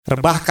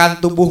Rebahkan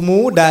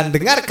tubuhmu dan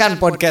dengarkan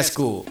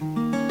podcastku.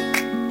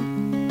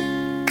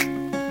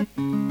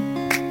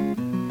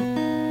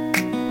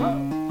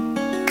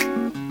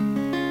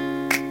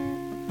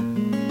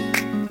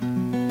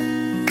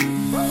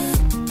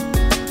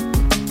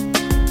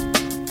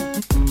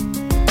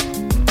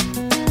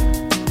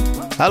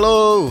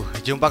 Halo,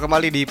 jumpa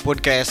kembali di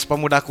podcast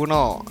Pemuda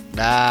Kuno.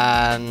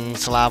 Dan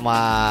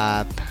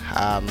selamat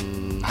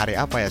hari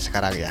apa ya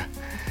sekarang ya?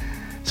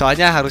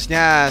 Soalnya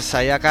harusnya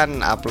saya kan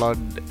upload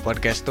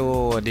podcast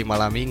tuh di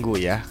malam minggu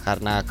ya,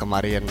 karena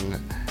kemarin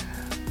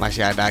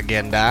masih ada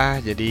agenda,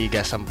 jadi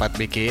gak sempat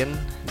bikin.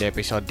 Di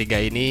episode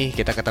 3 ini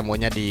kita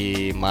ketemunya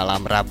di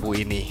malam Rabu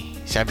ini.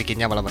 Saya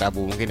bikinnya malam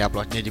Rabu, mungkin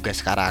uploadnya juga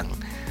sekarang.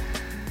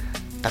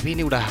 Tapi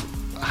ini udah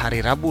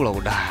hari Rabu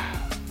loh, udah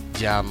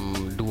jam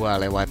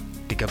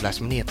 2:13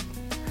 menit.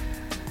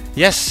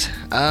 Yes,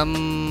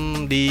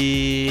 di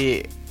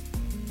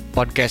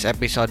podcast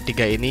episode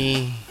 3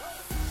 ini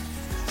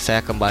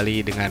saya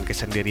kembali dengan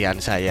kesendirian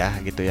saya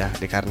gitu ya,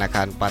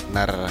 dikarenakan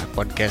partner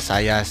podcast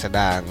saya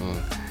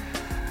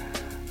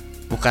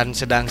bukan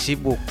sedang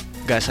sibuk,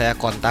 gak saya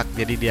kontak,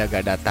 jadi dia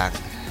gak datang.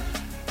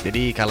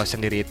 Jadi kalau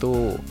sendiri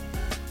itu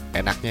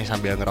enaknya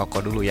sambil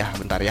ngerokok dulu ya,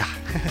 bentar ya.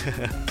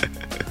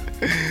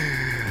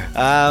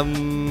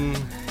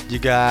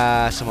 Juga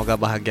semoga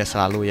bahagia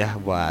selalu ya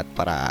buat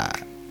para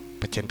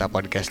pecinta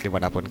podcast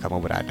dimanapun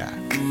kamu berada.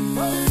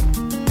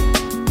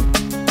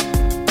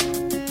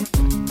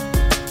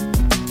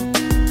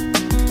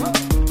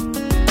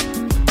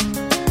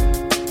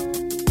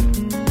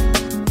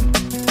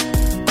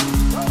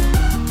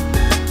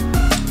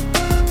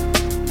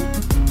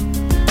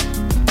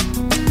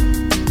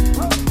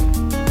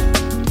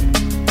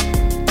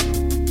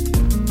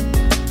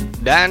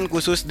 Dan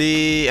khusus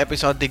di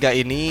episode 3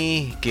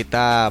 ini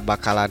kita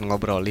bakalan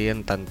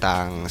ngobrolin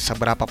tentang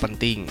seberapa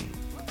penting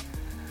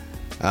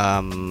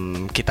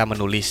kita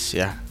menulis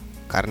ya.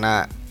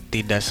 Karena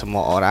tidak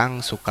semua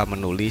orang suka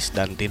menulis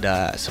dan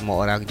tidak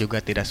semua orang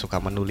juga tidak suka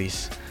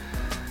menulis.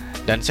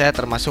 Dan saya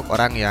termasuk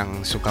orang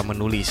yang suka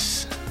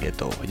menulis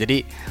gitu.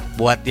 Jadi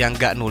buat yang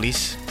gak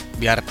nulis,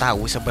 biar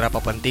tahu seberapa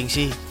penting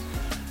sih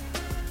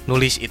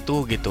nulis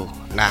itu gitu.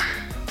 Nah,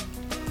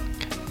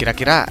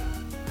 kira-kira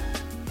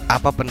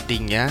apa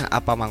pentingnya,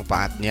 apa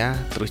manfaatnya,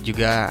 terus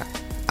juga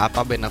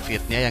apa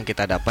benefitnya yang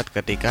kita dapat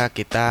ketika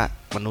kita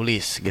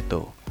menulis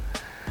gitu.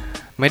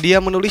 Media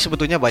menulis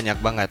sebetulnya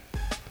banyak banget.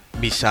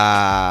 Bisa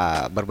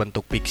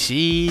berbentuk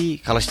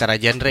fiksi, kalau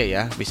secara genre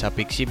ya, bisa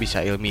fiksi,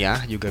 bisa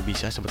ilmiah juga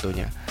bisa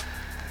sebetulnya.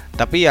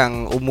 Tapi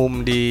yang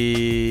umum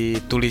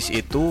ditulis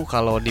itu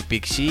kalau di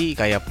fiksi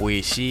kayak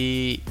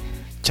puisi,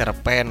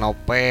 cerpen,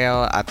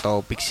 novel,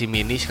 atau fiksi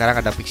mini. Sekarang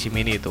ada fiksi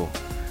mini itu.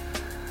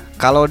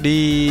 Kalau di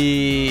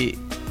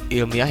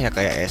ilmiah ya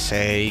kayak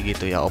esai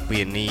gitu ya,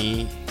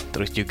 opini,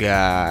 terus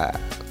juga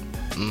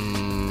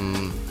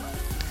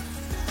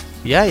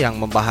ya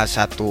yang membahas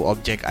satu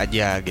objek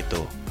aja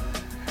gitu.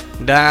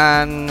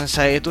 Dan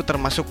saya itu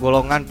termasuk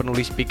golongan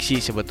penulis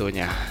fiksi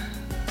sebetulnya.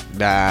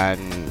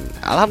 Dan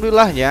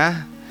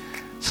alhamdulillahnya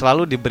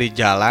selalu diberi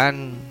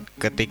jalan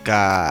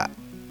ketika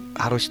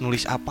harus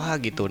nulis apa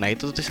gitu. Nah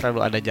itu tuh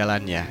selalu ada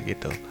jalannya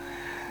gitu.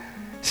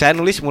 Saya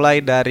nulis mulai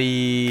dari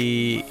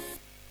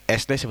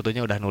SD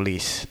sebetulnya udah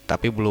nulis,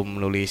 tapi belum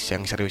nulis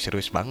yang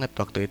serius-serius banget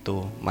waktu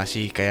itu.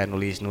 Masih kayak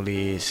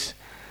nulis-nulis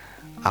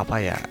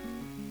apa ya,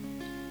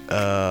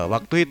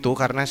 waktu itu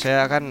karena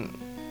saya kan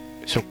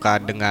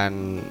suka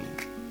dengan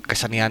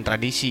kesenian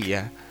tradisi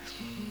ya,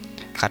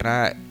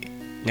 karena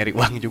nyari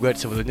uang juga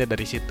sebetulnya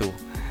dari situ.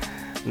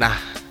 Nah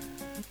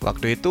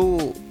waktu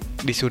itu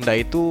di Sunda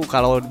itu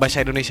kalau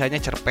bahasa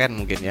Indonesianya cerpen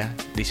mungkin ya,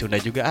 di Sunda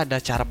juga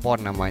ada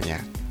carpon namanya,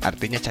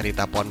 artinya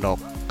cerita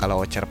pondok.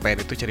 Kalau cerpen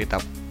itu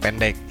cerita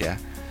pendek ya,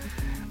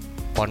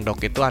 pondok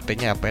itu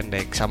artinya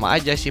pendek. Sama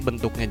aja sih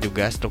bentuknya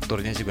juga,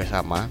 strukturnya juga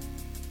sama.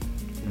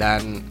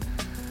 Dan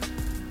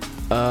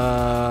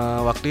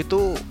waktu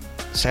itu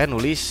saya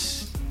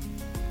nulis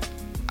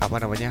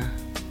apa namanya,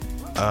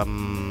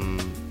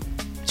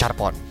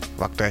 carpon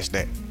waktu SD.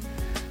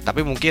 Tapi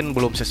mungkin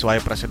belum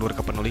sesuai prosedur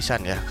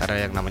kepenulisan ya,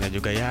 karena yang namanya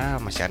juga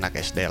ya masih anak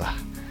SD lah.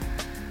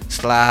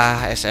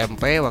 Setelah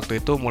SMP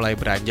waktu itu mulai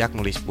beranjak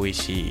nulis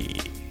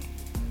puisi.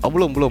 Oh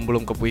belum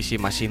ke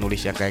puisi, masih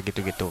nulis yang kayak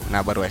gitu-gitu.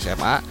 Nah baru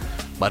SMA,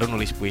 baru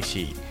nulis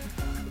puisi.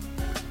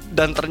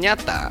 Dan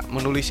ternyata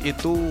menulis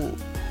itu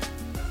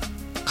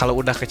kalau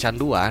udah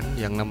kecanduan,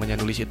 yang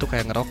namanya nulis itu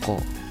kayak ngerokok.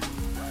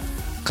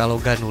 Kalau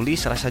gak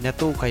nulis rasanya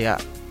tuh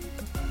kayak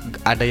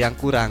ada yang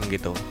kurang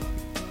gitu.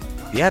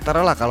 Ya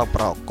taruhlah kalau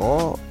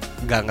perokok,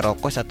 gak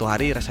ngerokok satu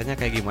hari rasanya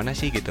kayak gimana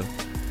sih gitu.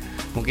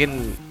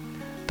 Mungkin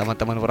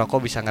teman-teman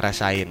perokok bisa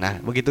ngerasain. Nah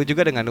begitu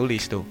juga dengan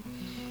nulis tuh.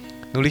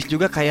 Nulis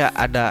juga kayak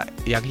ada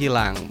yang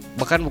hilang.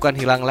 Bahkan bukan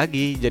hilang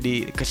lagi,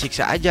 jadi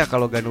kesiksa aja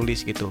kalau gak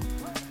nulis gitu.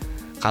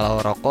 Kalau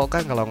rokok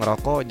kan, kalau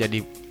ngerokok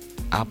jadi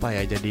apa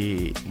ya,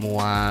 jadi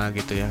mual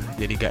gitu ya,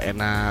 jadi gak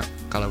enak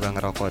kalau gak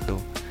ngerokok tuh.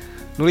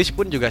 Nulis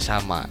pun juga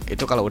sama,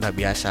 itu kalau udah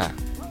biasa.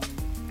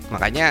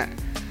 Makanya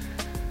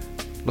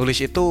nulis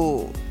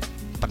itu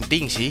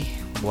penting sih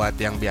buat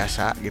yang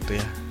biasa gitu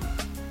ya.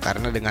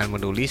 Karena dengan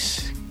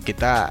menulis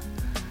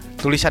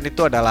tulisan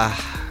itu adalah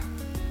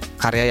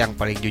karya yang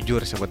paling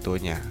jujur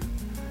sebetulnya.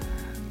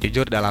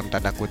 Jujur dalam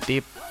tanda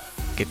kutip,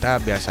 kita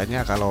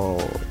biasanya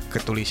kalau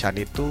ketulisan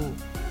itu,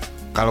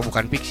 kalau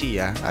bukan fiksi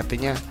ya,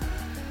 artinya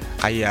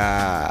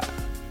kayak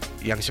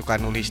yang suka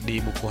nulis di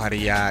buku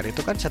harian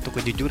itu kan satu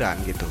kejujuran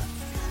gitu,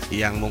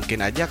 yang mungkin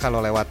aja kalau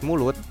lewat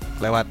mulut,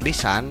 lewat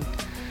lisan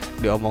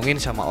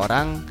diomongin sama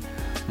orang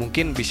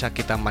mungkin bisa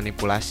kita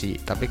manipulasi,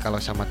 tapi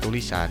kalau sama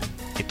tulisan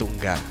itu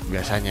enggak.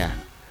 Biasanya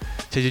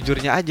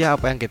sejujurnya aja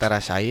apa yang kita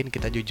rasain,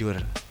 kita jujur.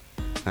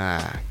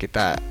 Nah,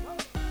 kita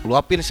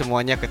luapin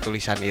semuanya ke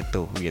tulisan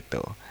itu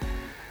gitu.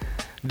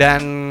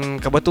 Dan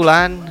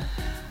kebetulan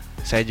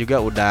saya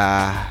juga udah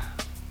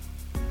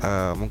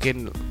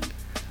mungkin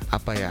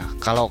apa ya,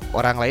 kalau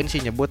orang lain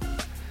sih nyebut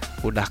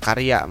udah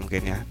karya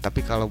mungkin ya,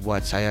 tapi kalau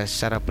buat saya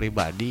secara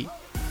pribadi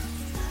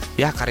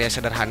ya karya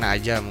sederhana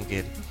aja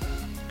mungkin.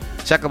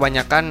 Saya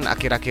kebanyakan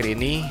akhir-akhir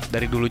ini,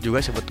 dari dulu juga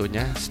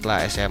sebetulnya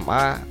setelah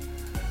SMA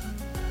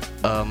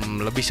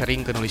lebih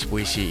sering ke nulis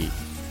puisi.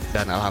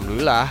 Dan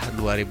alhamdulillah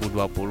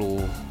 2020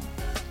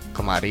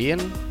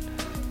 kemarin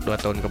 2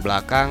 tahun ke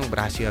belakang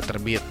berhasil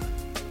terbit.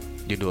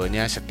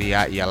 Judulnya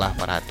Setia Ialah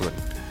Peratun.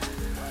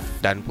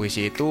 Dan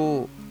puisi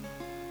itu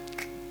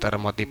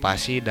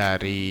termotivasi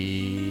dari,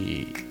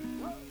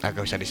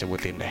 agak usah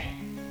disebutin deh.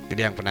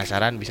 Jadi yang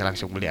penasaran bisa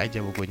langsung beli aja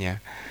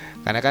bukunya.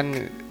 Karena kan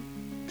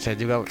saya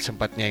juga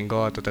sempat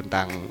nyenggol tuh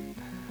tentang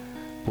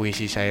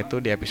puisi saya itu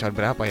di episode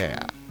berapa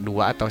ya,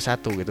 2 atau 1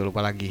 gitu,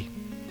 lupa lagi.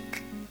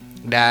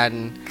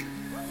 Dan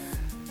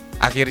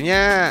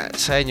akhirnya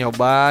saya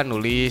nyoba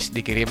nulis,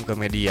 dikirim ke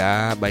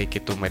media,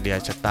 baik itu media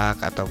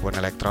cetak ataupun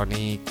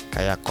elektronik,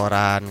 kayak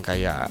koran,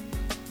 kayak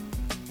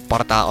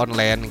portal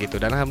online gitu.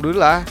 Dan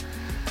alhamdulillah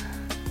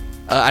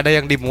ada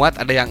yang dimuat,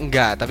 ada yang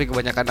enggak, tapi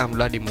kebanyakan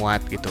alhamdulillah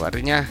dimuat gitu.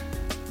 Artinya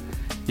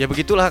ya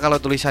begitulah, kalau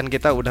tulisan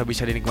kita udah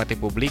bisa dinikmati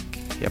publik,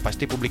 ya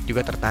pasti publik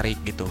juga tertarik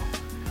gitu.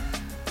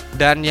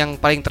 Dan yang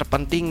paling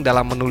terpenting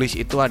dalam menulis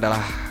itu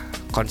adalah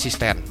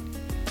konsisten.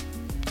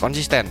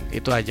 Konsisten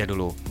itu aja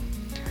dulu.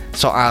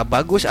 Soal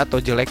bagus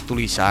atau jelek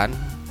tulisan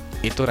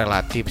itu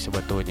relatif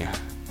sebetulnya.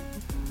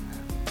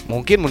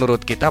 Mungkin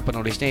menurut kita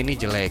penulisnya ini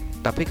jelek,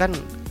 tapi kan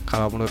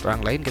kalau menurut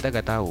orang lain kita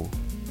gak tahu.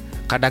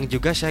 Kadang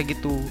juga saya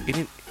gitu,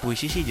 ini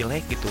puisi sih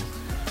jelek gitu,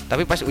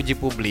 tapi pas uji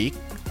publik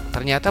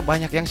ternyata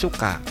banyak yang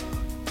suka.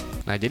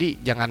 Nah jadi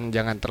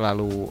jangan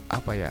terlalu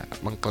apa ya,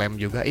 mengklaim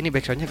juga ini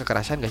backsoundnya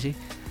kekerasan gak sih?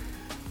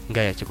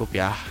 Enggak ya, cukup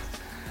ya.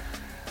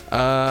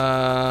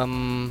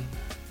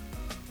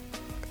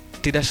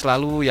 Tidak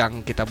selalu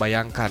yang kita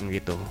bayangkan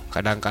gitu.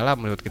 Kadangkala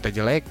menurut kita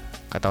jelek,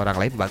 kata orang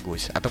lain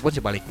bagus, ataupun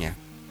sebaliknya.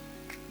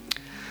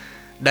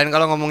 Dan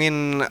kalau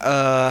ngomongin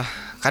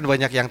kan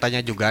banyak yang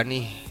tanya juga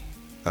nih,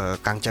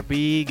 Kang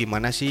Cepi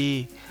gimana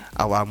sih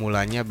awal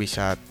mulanya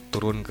bisa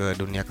turun ke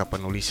dunia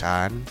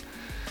kepenulisan?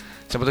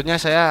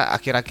 Sebetulnya saya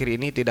akhir-akhir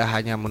ini tidak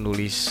hanya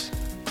menulis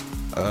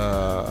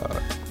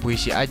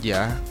puisi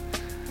aja,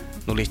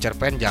 nulis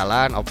cerpen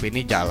jalan,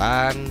 opini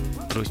jalan,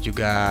 terus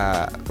juga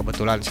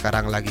kebetulan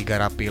sekarang lagi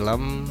garap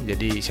film,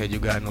 jadi saya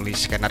juga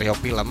nulis skenario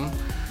film.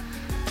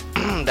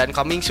 Dan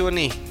coming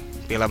soon nih,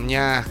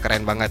 filmnya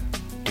keren banget,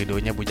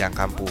 judulnya Bujang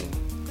Kampung.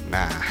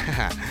 Nah,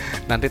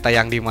 nanti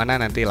tayang di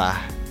mana nantilah,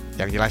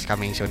 yang jelas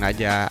coming soon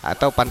aja,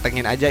 atau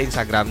pantengin aja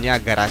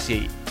Instagramnya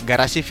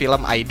garasi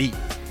film ID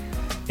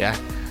ya.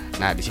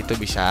 Nah di situ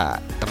bisa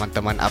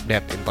teman-teman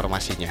update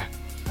informasinya.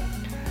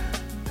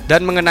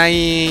 Dan mengenai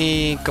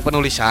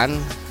kepenulisan,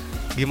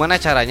 gimana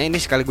caranya,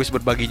 ini sekaligus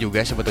berbagi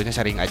juga sebetulnya,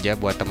 sharing aja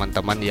buat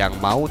teman-teman yang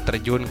mau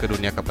terjun ke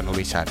dunia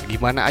kepenulisan.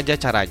 Gimana aja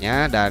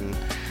caranya dan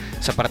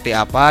seperti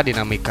apa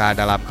dinamika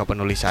dalam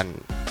kepenulisan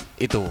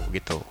itu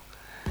gitu.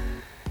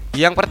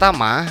 Yang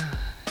pertama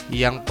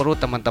yang perlu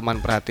teman-teman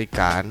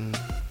perhatikan,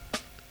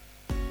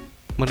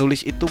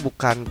 menulis itu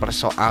bukan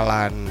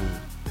persoalan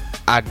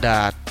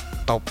ada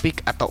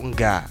topik atau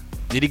enggak.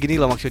 Jadi gini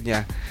loh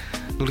maksudnya,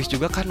 nulis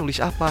juga kan nulis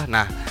apa.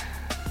 Nah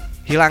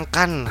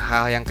hilangkan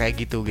hal yang kayak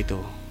gitu.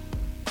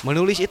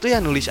 Menulis itu ya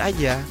nulis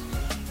aja.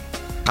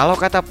 Kalau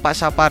kata Pak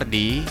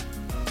Sapardi,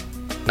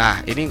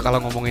 nah ini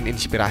kalau ngomongin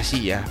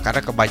inspirasi ya,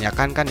 karena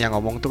kebanyakan kan yang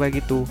ngomong tuh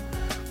kayak gitu,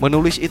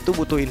 menulis itu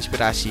butuh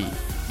inspirasi.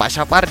 Pak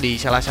Sapardi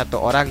salah satu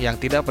orang yang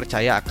tidak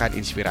percaya akan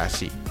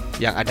inspirasi,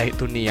 yang ada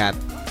itu niat.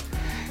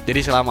 Jadi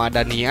selama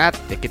ada niat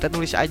ya kita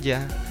nulis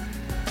aja.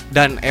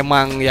 Dan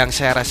emang yang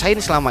saya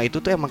rasain selama itu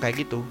tuh emang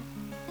kayak gitu.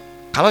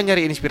 Kalau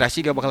nyari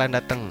inspirasi gak bakalan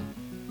dateng,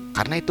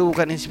 karena itu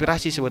bukan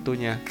inspirasi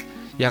sebetulnya.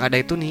 Yang ada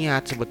itu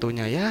niat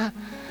sebetulnya ya.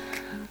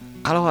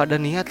 Kalau ada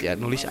niat ya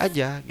nulis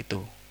aja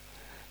gitu.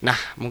 Nah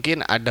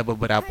mungkin ada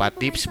beberapa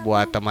tips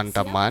buat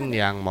teman-teman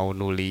yang mau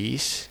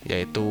nulis,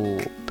 yaitu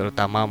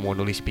terutama mau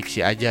nulis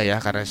fiksi aja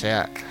ya, karena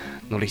saya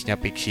nulisnya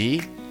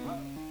fiksi.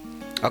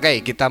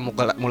 Oke, kita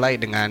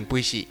mulai dengan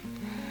puisi.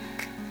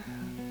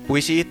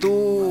 Puisi itu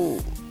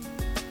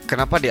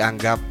kenapa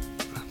dianggap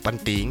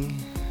penting?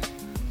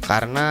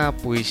 Karena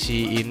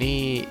puisi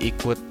ini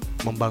ikut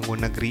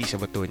membangun negeri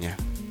sebetulnya.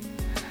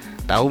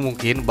 Tahu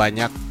mungkin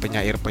banyak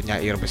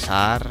penyair-penyair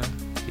besar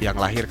yang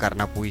lahir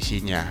karena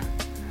puisinya.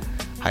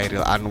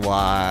 Hairil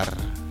Anwar,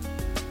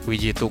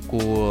 Wiji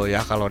Tukul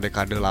ya kalau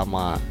dekade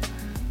lama.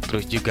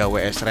 Terus juga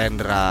W.S.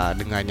 Rendra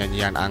dengan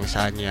nyanyian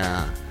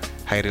angsanya,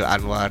 Hairil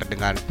Anwar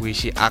dengan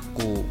puisi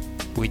Aku,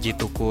 Wiji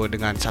Tukul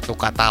dengan Satu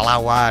Kata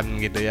Lawan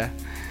gitu ya.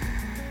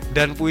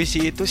 Dan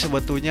puisi itu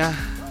sebetulnya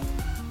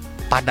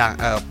pedang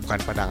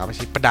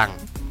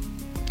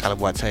kalau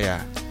buat saya.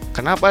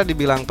 Kenapa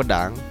dibilang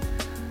pedang?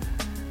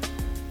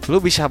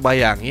 Lu bisa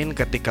bayangin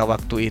ketika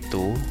waktu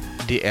itu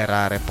di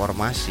era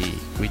reformasi,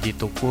 Wiji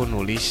Tukul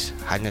nulis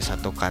hanya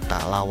satu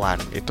kata lawan,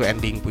 itu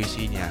ending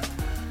puisinya.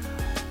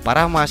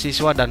 Para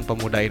mahasiswa dan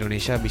pemuda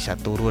Indonesia bisa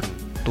turun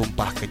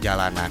tumpah ke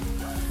jalanan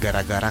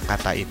gara-gara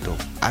kata itu.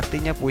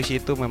 Artinya puisi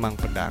itu memang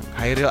pedang.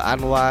 Hairil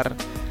Anwar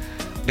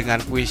dengan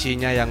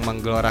puisinya yang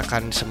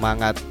menggelorakan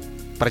semangat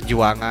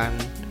perjuangan,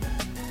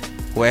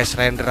 W.S.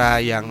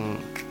 Rendra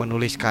yang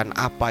menuliskan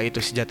apa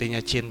itu sejatinya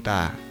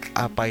cinta,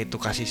 apa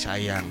itu kasih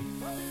sayang.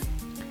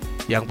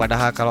 Yang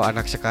padahal kalau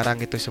anak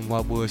sekarang itu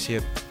semua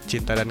bullshit,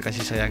 cinta dan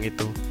kasih sayang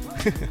itu.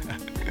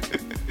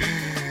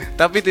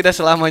 Tapi tidak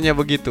selamanya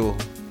begitu.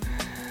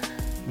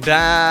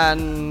 Dan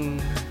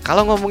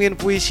kalau ngomongin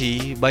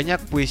puisi, banyak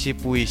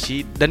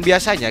puisi-puisi. Dan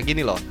biasanya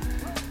gini loh,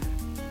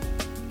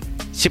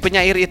 si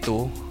penyair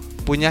itu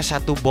punya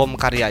satu bom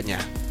karyanya.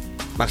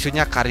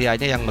 Maksudnya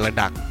karyanya yang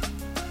meledak.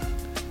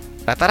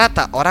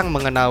 Rata-rata orang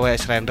mengenal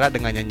W.S. Rendra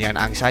dengan nyanyian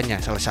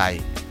angsanya,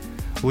 selesai.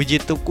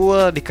 Wiji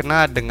Tukul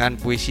dikenal dengan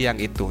puisi yang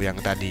itu, yang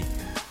tadi.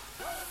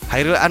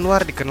 Hairil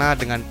Anwar dikenal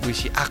dengan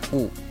puisi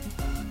Aku.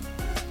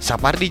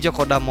 Sapardi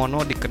Djoko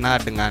Damono dikenal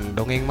dengan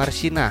Dongeng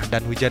Marsinah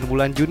dan Hujan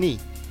Bulan Juni.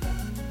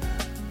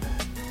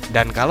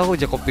 Dan kalau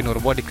Jacob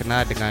Pinurbo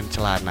dikenal dengan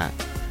Celana.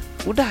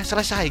 Udah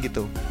selesai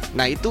gitu.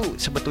 Nah itu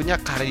sebetulnya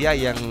karya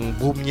yang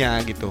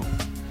boomnya gitu.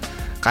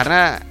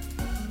 Karena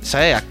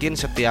saya yakin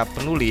setiap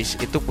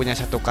penulis itu punya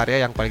satu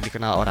karya yang paling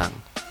dikenal orang.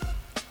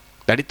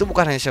 Dan itu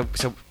bukan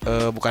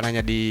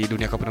hanya di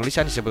dunia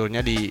kepenulisan,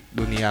 sebetulnya di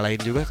dunia lain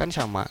juga kan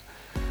sama.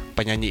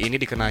 Penyanyi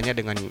ini dikenalnya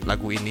dengan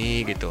lagu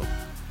ini gitu.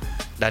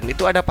 Dan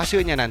itu ada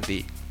pasirnya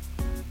nanti.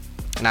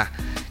 Nah,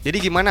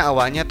 jadi gimana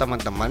awalnya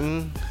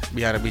teman-teman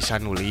biar bisa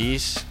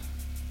nulis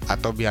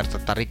atau biar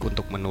tertarik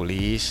untuk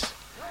menulis?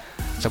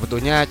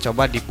 Sebetulnya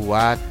coba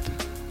dibuat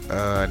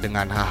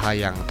dengan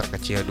hal-hal yang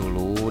terkecil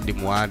dulu,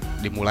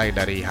 dimulai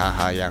dari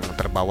hal-hal yang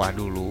terbawah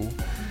dulu.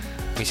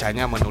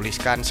 Misalnya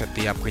menuliskan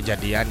setiap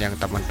kejadian yang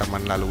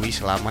teman-teman lalui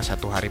selama 1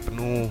 hari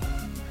penuh.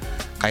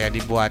 Kayak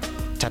dibuat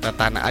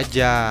catatan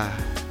aja.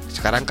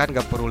 Sekarang kan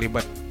gak perlu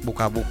ribet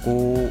buka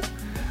buku,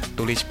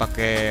 tulis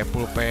pakai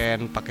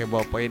pulpen, pakai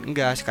ballpoint.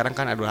 Enggak, sekarang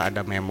kan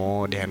ada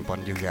memo di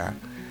handphone juga.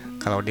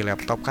 Kalau di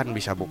laptop kan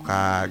bisa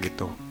buka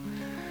gitu.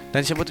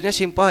 Dan sebetulnya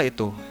simpel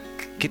itu.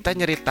 Kita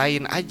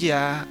nyeritain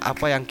aja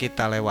apa yang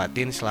kita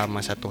lewatin selama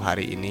 1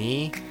 hari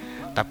ini,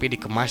 tapi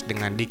dikemas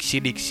dengan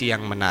diksi-diksi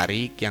yang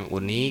menarik, yang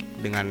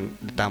unik, dengan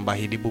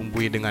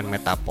dibumbui dengan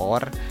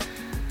metafor.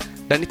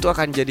 Dan itu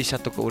akan jadi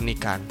satu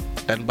keunikan.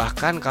 Dan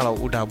bahkan kalau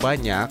udah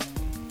banyak,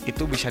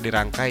 itu bisa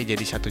dirangkai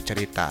jadi satu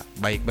cerita,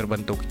 baik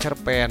berbentuk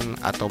cerpen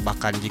atau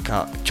bahkan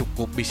jika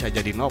cukup bisa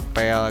jadi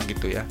novel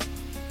gitu ya,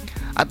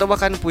 atau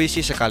bahkan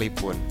puisi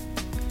sekalipun.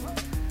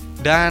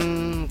 Dan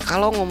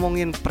kalau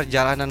ngomongin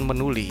perjalanan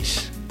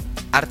menulis,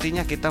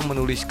 artinya kita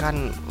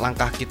menuliskan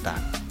langkah kita.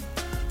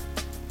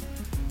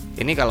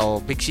 Ini kalau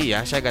fiksi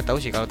ya, saya gak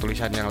tahu sih kalau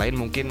tulisan yang lain,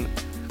 mungkin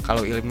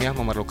kalau ilmiah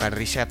memerlukan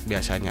riset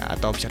biasanya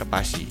atau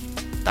observasi.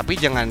 Tapi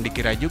jangan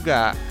dikira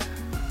juga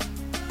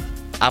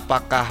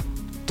apakah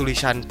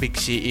tulisan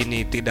fiksi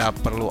ini tidak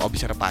perlu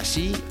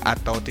observasi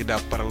atau tidak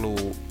perlu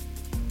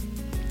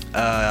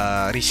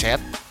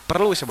riset.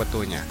 Perlu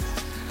sebetulnya.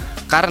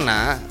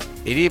 Karena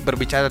ini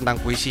berbicara tentang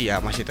puisi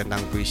ya, masih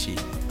tentang puisi.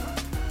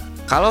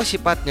 Kalau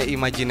sifatnya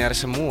imajiner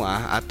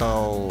semua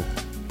atau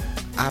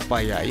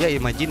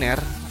imajiner,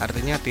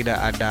 artinya tidak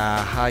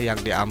ada hal yang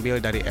diambil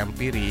dari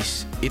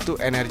empiris, itu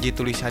energi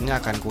tulisannya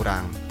akan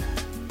kurang.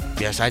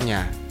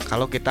 Biasanya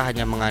kalau kita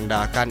hanya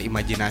mengandalkan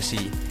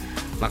imajinasi.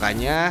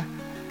 Makanya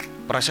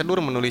prosedur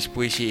menulis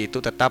puisi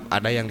itu tetap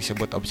ada yang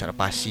disebut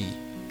observasi.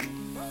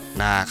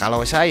 Nah,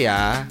 kalau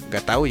saya,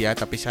 gak tahu ya,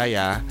 tapi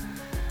saya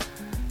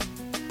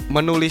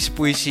menulis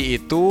puisi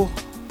itu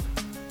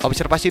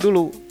observasi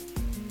dulu.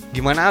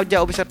 Gimana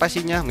aja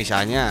observasinya?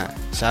 Misalnya,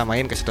 saya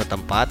main ke suatu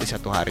tempat di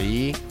 1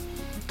 hari.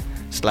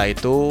 Setelah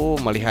itu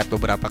melihat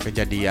beberapa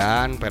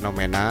kejadian,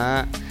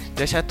 fenomena,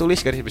 dan saya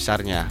tulis garis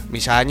besarnya.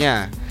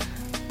 Misalnya,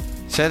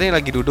 saya ini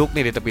lagi duduk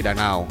nih di tepi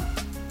danau,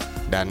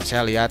 dan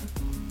saya lihat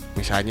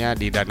misalnya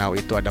di danau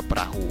itu ada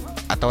perahu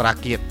atau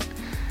rakit.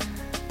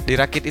 Di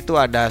rakit itu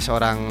ada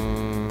seorang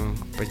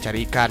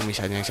pencari ikan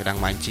misalnya yang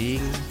sedang mancing.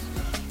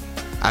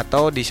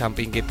 Atau di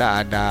samping kita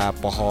ada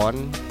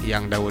pohon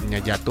yang daunnya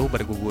jatuh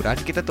berguguran,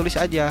 kita tulis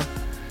aja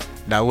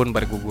daun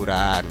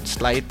berguguran.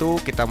 Setelah itu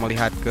kita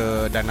melihat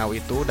ke danau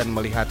itu dan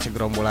melihat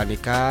segerombolan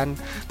ikan,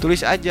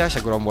 tulis aja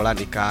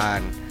segerombolan ikan.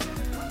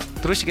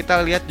 Terus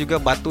kita lihat juga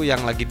batu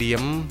yang lagi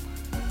diem,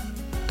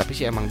 tapi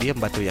sih emang diem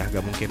batu ya,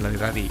 gak mungkin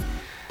lari-lari.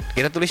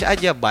 Kita tulis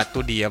aja batu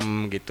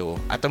diem gitu.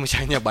 Atau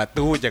misalnya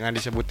batu jangan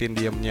disebutin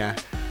diemnya.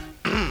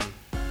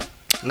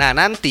 Nah,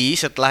 nanti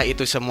setelah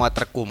itu semua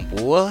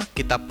terkumpul,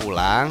 kita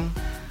pulang,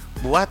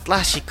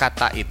 buatlah si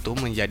kata itu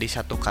menjadi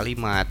satu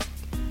kalimat.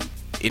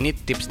 Ini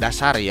tips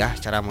dasar ya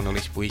cara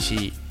menulis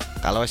puisi.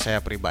 Kalau saya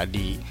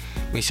pribadi,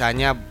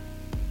 misalnya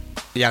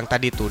yang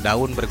tadi tuh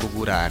daun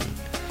berguguran.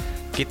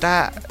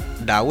 Kita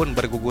daun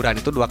berguguran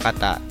itu 2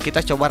 kata. Kita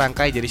coba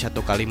rangkai jadi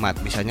satu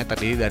kalimat. Misalnya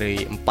terdiri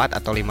dari 4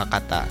 atau 5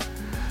 kata.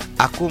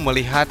 Aku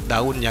melihat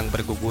daun yang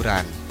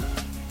berguguran.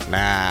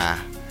 Nah,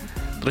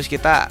 terus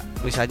kita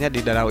misalnya di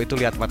danau itu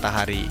lihat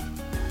matahari.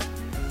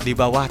 Di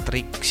bawah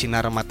terik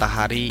sinar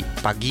matahari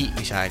pagi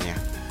misalnya.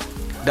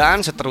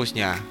 Dan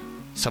seterusnya.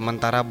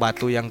 Sementara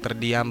batu yang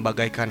terdiam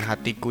bagaikan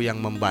hatiku yang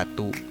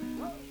membatu.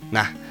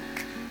 Nah,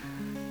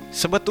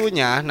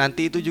 sebetulnya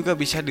nanti itu juga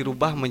bisa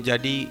dirubah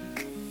menjadi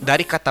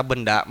dari kata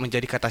benda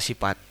menjadi kata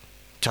sifat.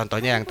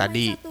 Contohnya yang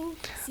tadi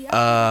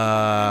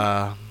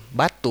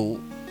batu,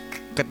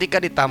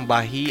 ketika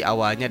ditambahi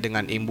awalnya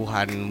dengan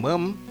imbuhan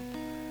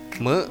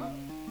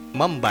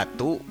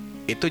membatu,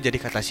 itu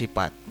jadi kata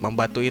sifat.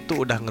 Membatu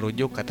itu udah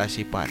ngerujuk kata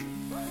sifat.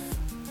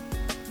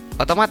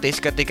 Otomatis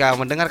ketika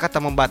mendengar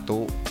kata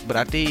membatu,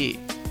 berarti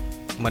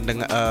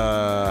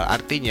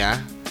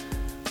artinya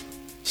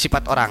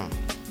sifat orang.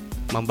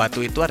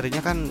 Membatu itu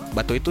artinya kan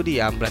batu itu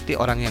diam, berarti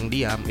orang yang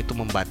diam itu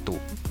membatu.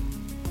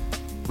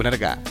 Bener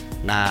gak?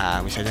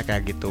 Nah, misalnya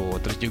kayak gitu.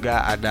 Terus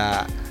juga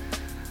ada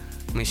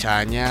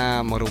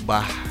misalnya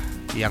merubah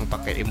yang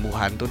pakai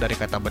imbuhan tuh dari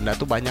kata benda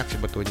tuh banyak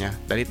sebetulnya.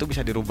 Dan itu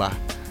bisa dirubah.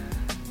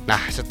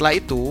 Nah, setelah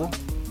itu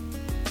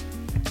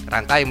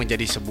rangkai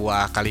menjadi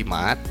sebuah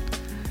kalimat.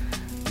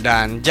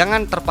 Dan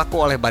jangan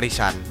terpaku oleh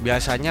barisan.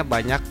 Biasanya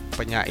banyak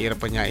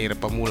penyair-penyair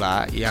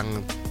pemula yang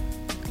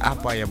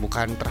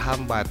bukan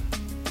terhambat,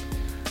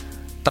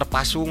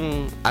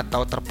 terpasung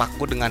atau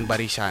terpaku dengan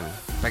barisan.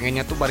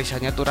 Pengennya tuh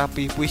barisannya tuh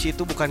rapi. Puisi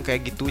itu bukan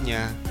kayak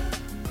gitunya,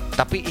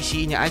 tapi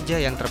isinya aja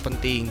yang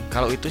terpenting.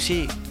 Kalau itu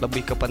sih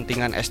lebih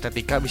kepentingan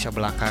estetika bisa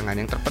belakangan.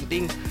 Yang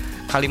terpenting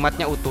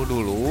kalimatnya utuh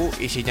dulu,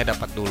 isinya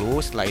dapat dulu.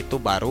 Setelah itu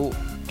baru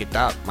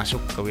kita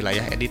masuk ke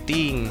wilayah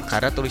editing.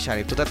 Karena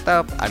tulisan itu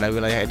tetap ada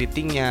wilayah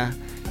editingnya.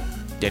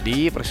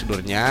 Jadi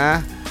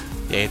prosedurnya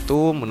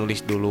yaitu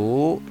menulis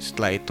dulu,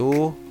 setelah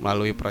itu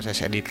melalui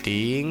proses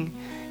editing.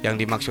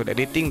 Yang dimaksud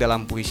editing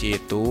dalam puisi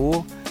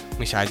itu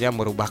misalnya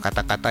merubah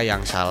kata-kata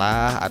yang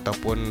salah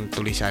ataupun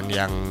tulisan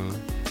yang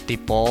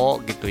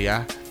typo gitu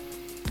ya,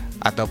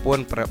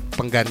 ataupun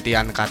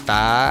penggantian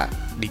kata,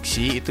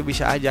 diksi, itu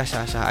bisa aja,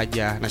 sah-sah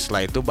aja. Nah,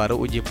 setelah itu baru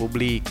uji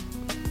publik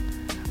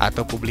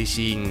atau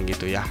publishing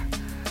gitu ya.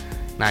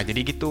 Nah,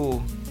 jadi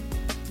gitu.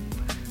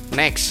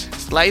 Next,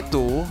 setelah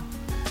itu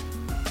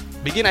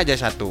bikin aja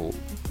satu.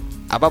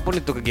 Apapun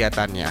itu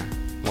kegiatannya,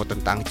 mau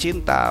tentang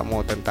cinta,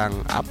 mau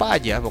tentang apa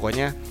aja,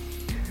 pokoknya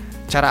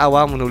cara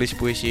awal menulis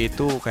puisi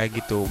itu kayak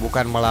gitu.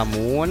 Bukan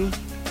melamun,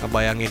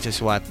 ngebayangin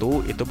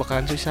sesuatu, itu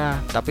bakalan susah.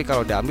 Tapi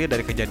kalau diambil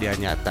dari kejadian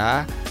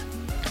nyata,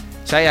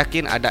 saya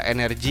yakin ada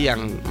energi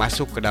yang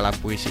masuk ke dalam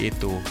puisi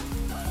itu.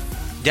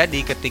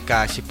 Jadi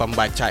ketika si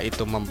pembaca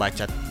itu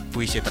membaca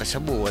puisi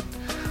tersebut,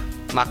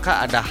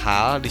 maka ada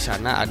hal di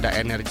sana, ada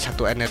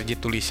satu energi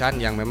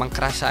tulisan yang memang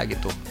kerasa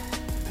gitu.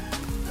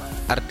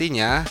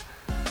 Artinya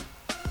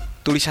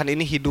tulisan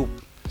ini hidup,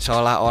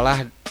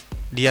 seolah-olah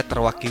dia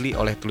terwakili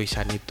oleh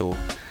tulisan itu.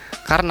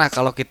 Karena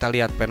kalau kita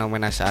lihat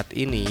fenomena saat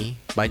ini,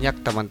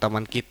 banyak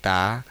teman-teman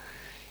kita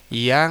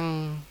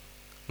yang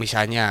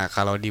misalnya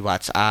kalau di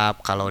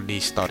WhatsApp, kalau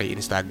di story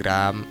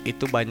Instagram,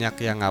 itu banyak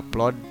yang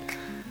upload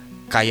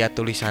kayak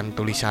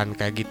tulisan-tulisan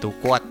kayak gitu,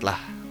 quote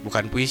lah.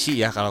 Bukan puisi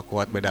ya, kalau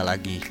quote beda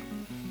lagi.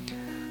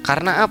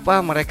 Karena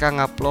apa mereka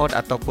ngupload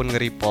ataupun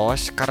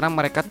nge-repost? Karena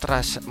mereka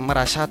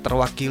merasa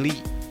terwakili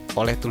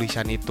oleh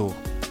tulisan itu.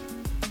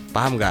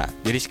 Paham gak?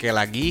 Jadi sekali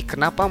lagi,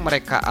 kenapa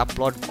mereka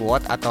upload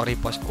quote atau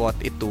repost quote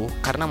itu?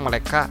 Karena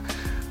mereka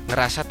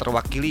ngerasa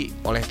terwakili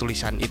oleh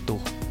tulisan itu.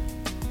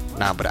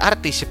 Nah,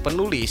 berarti si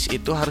penulis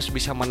itu harus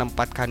bisa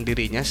menempatkan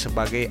dirinya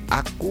sebagai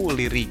aku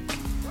lirik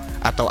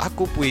atau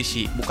aku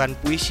puisi, bukan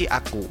puisi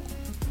aku.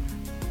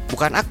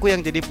 Bukan aku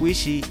yang jadi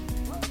puisi,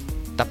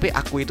 tapi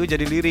aku itu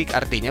jadi lirik.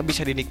 Artinya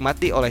bisa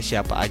dinikmati oleh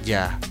siapa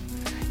aja.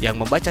 Yang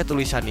membaca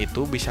tulisan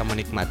itu bisa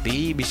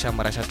menikmati, bisa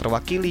merasa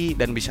terwakili,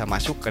 dan bisa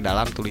masuk ke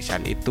dalam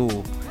tulisan itu.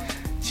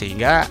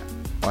 Sehingga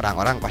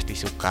orang-orang pasti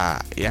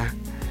suka ya.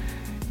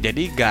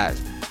 Jadi gak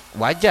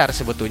wajar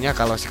sebetulnya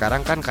kalau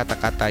sekarang kan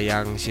kata-kata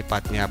yang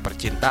sifatnya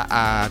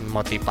percintaan,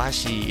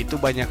 motivasi, itu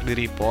banyak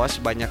di-repost,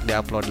 banyak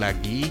di-upload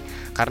lagi.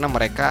 Karena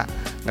mereka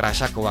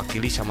ngerasa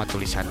kewakili sama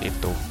tulisan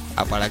itu.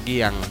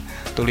 Apalagi yang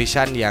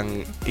tulisan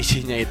yang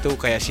isinya itu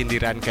kayak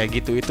sindiran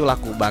kayak gitu, itu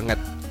laku banget.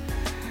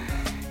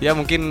 Ya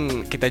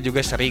mungkin kita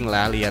juga sering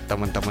lah lihat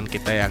teman-teman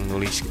kita yang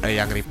nulis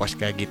yang repost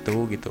kayak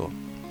gitu.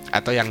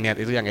 Atau yang niat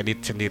itu yang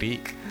edit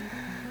sendiri.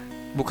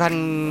 Bukan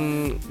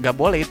gak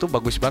boleh, itu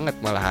bagus banget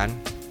malahan.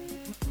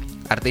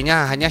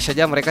 Artinya hanya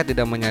saja mereka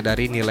tidak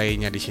menyadari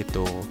nilainya di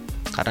situ.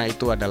 Karena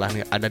itu adalah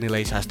ada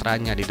nilai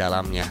sastranya di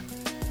dalamnya.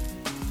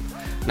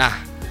 Nah,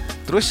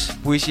 terus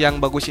puisi yang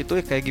bagus itu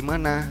kayak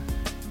gimana?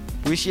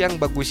 Puisi yang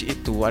bagus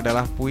itu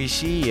adalah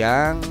puisi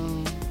yang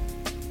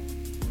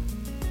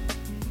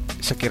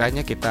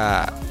sekiranya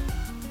kita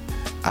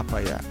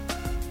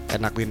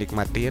enak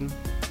dinikmatin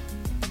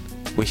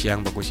puisi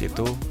yang bagus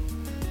itu.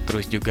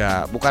 Terus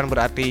juga bukan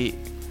berarti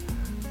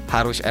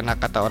harus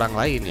enak kata orang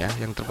lain ya,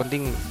 yang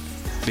terpenting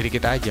diri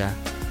kita aja.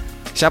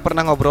 Saya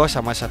pernah ngobrol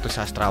sama satu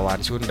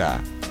sastrawan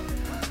Sunda.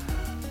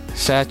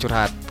 Saya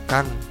curhat,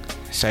 Kang,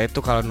 saya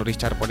tuh kalau nulis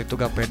cerpen itu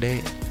gak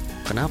pede.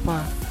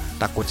 Kenapa?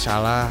 Takut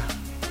salah,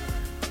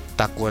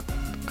 takut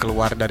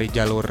keluar dari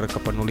jalur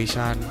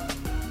kepenulisan,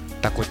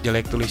 takut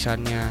jelek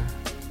tulisannya.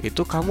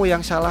 Itu kamu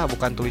yang salah,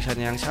 bukan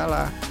tulisannya yang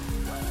salah.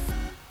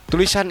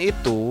 Tulisan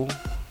itu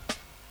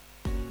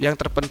yang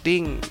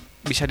terpenting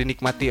bisa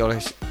dinikmati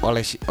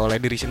oleh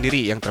diri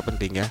sendiri, yang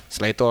terpenting ya.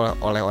 Setelah itu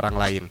oleh orang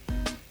lain.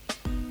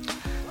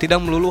 Tidak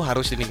melulu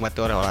harus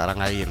dinikmati oleh orang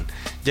lain.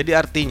 Jadi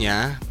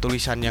artinya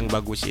tulisan yang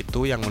bagus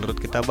itu yang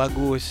menurut kita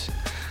bagus.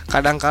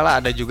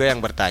 Kadangkala ada juga yang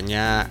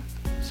bertanya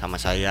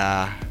sama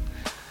saya,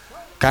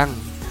 Kang,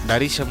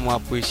 dari semua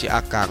puisi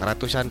Akang,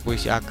 ratusan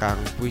puisi Akang,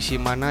 puisi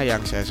mana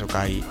yang saya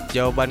sukai?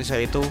 Jawaban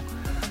saya itu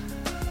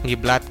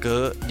ngiblat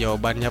ke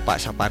jawabannya Pak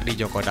Sapardi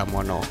Djoko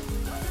Damono.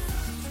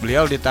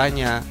 Beliau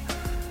ditanya,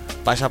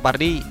 Pak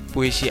Sapardi,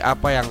 puisi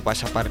apa yang Pak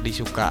Sapardi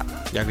suka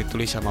yang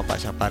ditulis sama Pak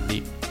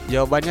Sapardi?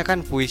 Jawabannya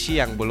kan puisi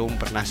yang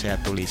belum pernah saya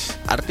tulis.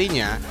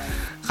 Artinya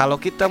kalau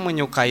kita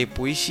menyukai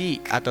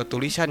puisi atau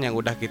tulisan yang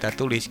udah kita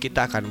tulis,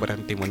 kita akan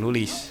berhenti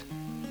menulis.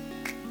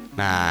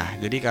 Nah,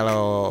 jadi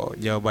kalau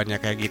jawabannya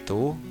kayak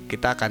gitu,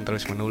 kita akan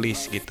terus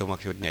menulis gitu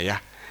maksudnya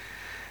ya.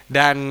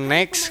 Dan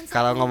next,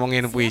 kalau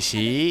ngomongin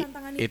puisi,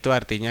 itu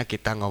artinya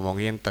kita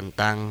ngomongin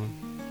tentang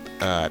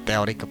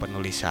teori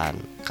kepenulisan.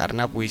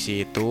 Karena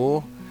puisi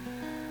itu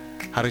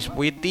harus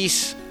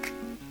puitis.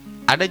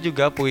 Ada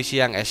juga puisi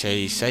yang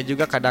eseis. Saya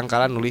juga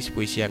kadang-kala nulis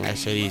puisi yang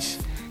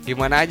eseis.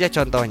 Gimana aja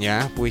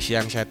contohnya puisi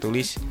yang saya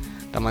tulis?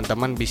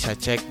 Teman-teman bisa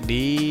cek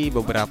di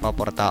beberapa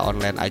portal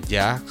online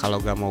aja kalau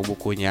gak mau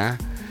bukunya.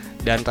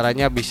 Dan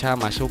antaranya bisa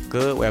masuk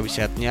ke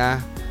websitenya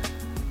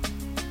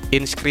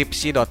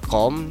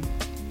inskripsi.com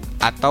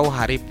atau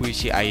Hari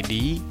Puisi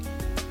ID,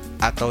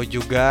 atau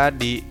juga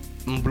di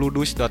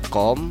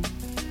mbludus.com,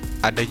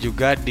 ada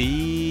juga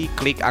di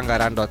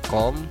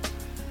klikanggaran.com,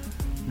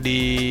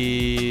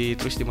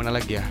 terus di mana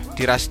lagi ya?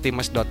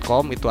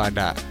 tirastimes.com itu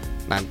ada.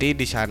 Nanti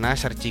di sana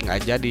searching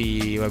aja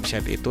di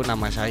website itu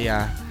nama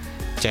saya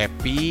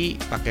Cepi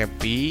pakai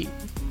P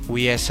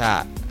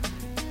Wiesa.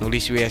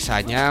 Nulis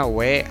Wiesanya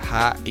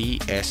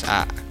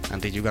WHISA.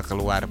 Nanti juga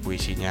keluar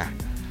puisinya.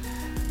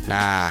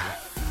 Nah,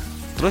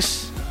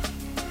 terus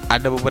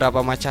ada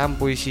beberapa macam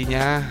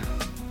puisinya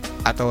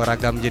atau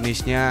ragam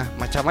jenisnya,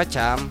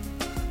 macam-macam.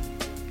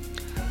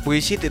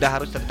 Puisi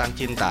tidak harus tentang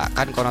cinta.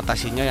 Kan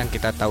konotasinya yang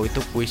kita tahu itu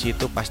puisi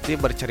itu pasti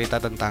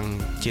bercerita tentang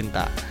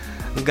cinta.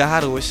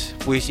 Enggak harus,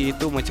 puisi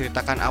itu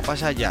menceritakan apa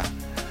saja.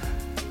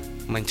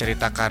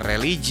 Menceritakan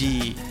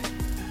religi,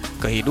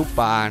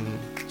 kehidupan,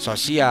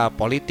 sosial,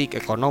 politik,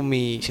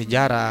 ekonomi,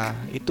 sejarah,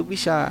 itu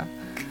bisa.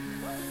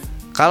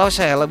 Kalau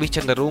saya lebih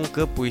cenderung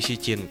ke puisi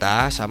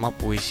cinta sama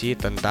puisi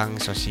tentang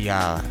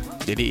sosial.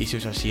 Jadi isu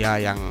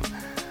sosial yang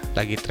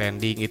lagi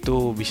trending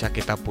itu bisa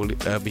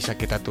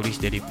kita tulis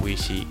jadi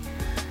puisi.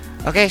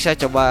 Oke, saya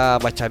coba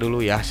baca dulu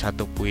ya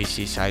satu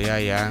puisi saya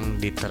yang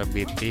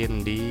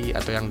diterbitin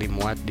atau yang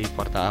dimuat di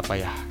portal apa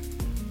ya?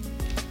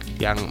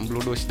 Yang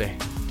Menulis deh.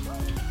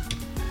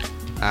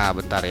 Nah,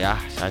 bentar ya,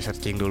 saya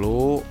searching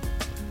dulu.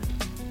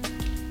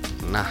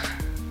 Nah,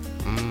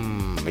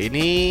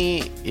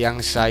 ini yang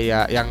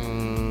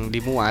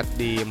dimuat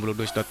di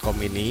mbludus.com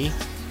ini,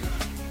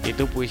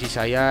 itu puisi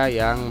saya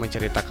yang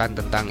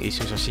menceritakan tentang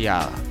isu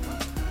sosial.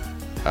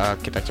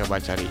 Kita coba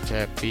cari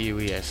Cepi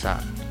Wiesa.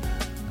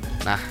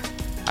 Nah,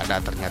 ada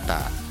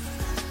ternyata.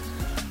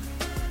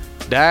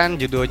 Dan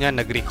judulnya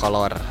Negeri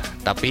Kolor.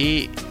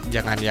 Tapi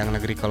jangan yang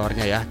Negeri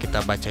Kolornya ya,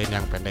 kita bacain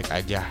yang pendek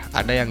aja.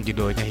 Ada yang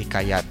judulnya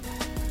Hikayat.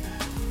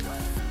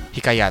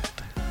 Hikayat.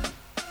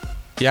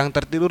 Yang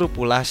tertidur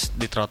pulas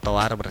di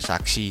trotoar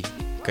bersaksi,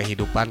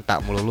 kehidupan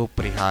tak melulu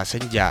perihal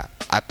senja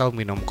atau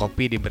minum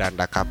kopi di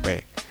beranda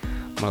kafe,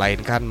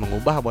 melainkan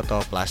mengubah botol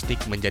plastik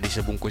menjadi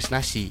sebungkus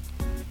nasi,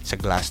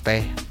 segelas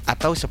teh,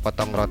 atau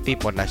sepotong roti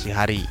pondasi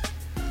hari.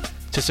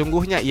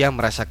 Sesungguhnya ia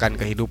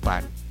merasakan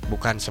kehidupan,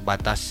 bukan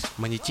sebatas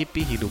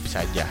menyicipi hidup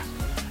saja.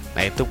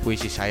 Nah, itu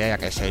puisi saya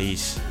yang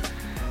eseis.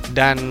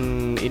 Dan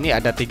ini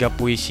ada 3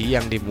 puisi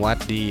yang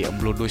dimuat di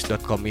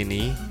mbludus.com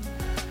ini,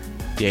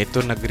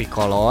 yaitu Negeri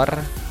Kolor,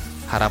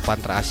 Harapan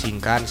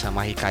Terasingkan,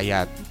 sama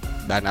Hikayat.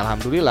 Dan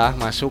alhamdulillah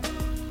masuk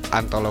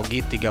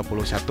antologi 31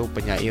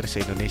 penyair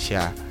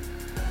se-Indonesia.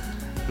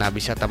 Nah,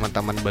 bisa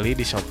teman-teman beli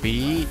di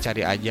Shopee,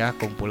 cari aja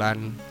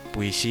kumpulan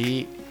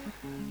puisi,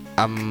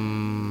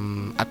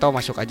 atau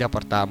masuk aja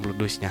portal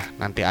Mbludusnya,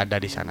 nanti ada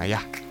di sana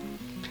ya.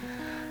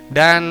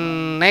 Dan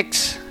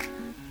next,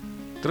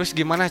 terus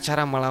gimana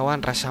cara melawan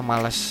rasa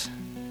malas?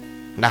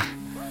 Nah,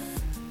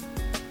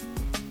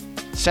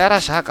 saya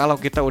rasa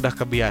kalau kita udah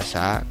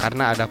kebiasa,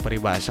 karena ada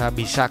peribahasa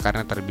bisa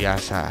karena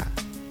terbiasa,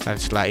 dan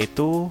setelah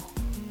itu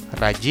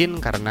rajin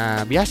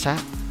karena biasa.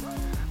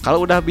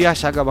 Kalau udah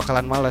biasa gak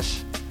bakalan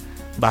males.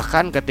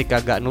 Bahkan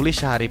ketika gak nulis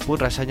sehari pun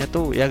rasanya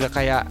tuh ya gak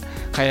kayak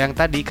yang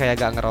tadi,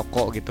 kayak gak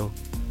ngerokok gitu.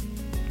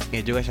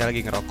 Ini juga saya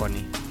lagi ngerokok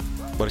nih.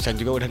 Barusan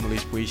juga udah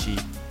nulis puisi.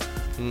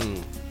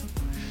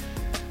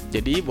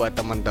 Jadi buat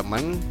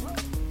teman-teman,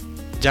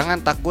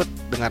 jangan takut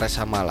dengan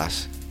rasa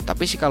malas.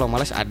 Tapi sih kalau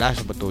malas ada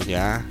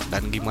sebetulnya.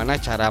 Dan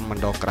gimana cara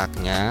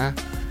mendokraknya?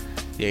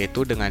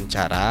 Yaitu dengan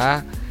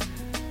cara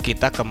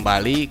kita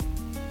kembali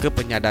ke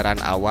penyadaran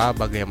awal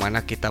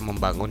bagaimana kita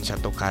membangun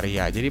satu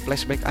karya. Jadi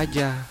flashback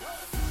aja.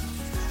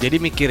 Jadi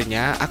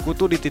mikirnya aku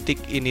tuh di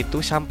titik ini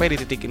tuh, sampai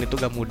di titik ini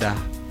tuh gak mudah.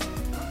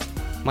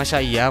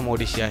 Masa iya mau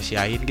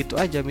disia-siain gitu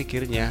aja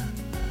mikirnya.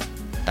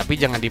 Tapi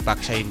jangan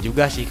dipaksain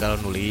juga sih kalau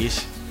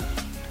nulis.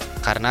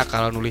 Karena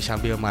kalau nulis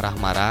sambil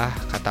marah-marah,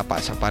 kata Pak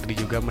Sapardi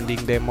juga,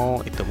 mending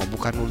demo, itu mah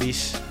bukan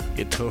nulis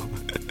gitu.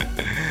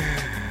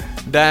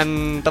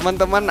 Dan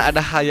teman-teman, ada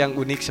hal yang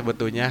unik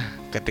sebetulnya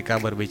ketika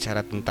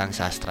berbicara tentang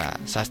sastra.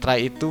 Sastra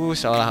itu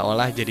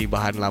seolah-olah jadi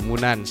bahan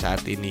lamunan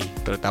saat ini,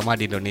 terutama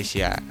di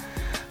Indonesia.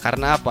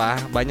 Karena apa?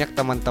 Banyak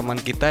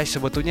teman-teman kita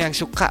sebetulnya yang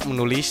suka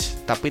menulis,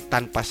 tapi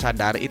tanpa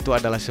sadar itu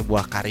adalah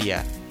sebuah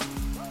karya.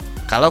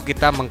 Kalau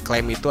kita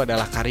mengklaim itu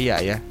adalah karya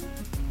ya,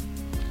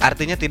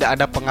 artinya tidak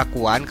ada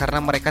pengakuan karena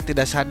mereka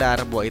tidak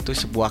sadar bahwa itu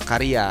sebuah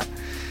karya.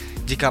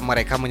 Jika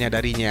mereka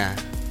menyadarinya,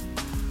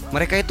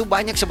 mereka itu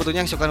banyak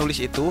sebetulnya yang suka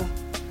nulis itu.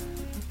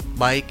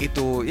 Baik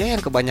itu ya,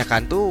 yang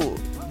kebanyakan tuh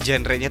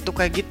genrenya tuh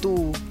kayak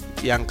gitu,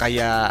 yang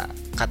kayak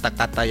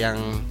kata-kata yang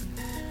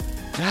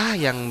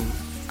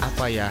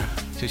apa ya,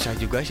 susah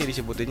juga sih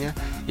disebutinnya,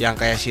 yang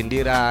kayak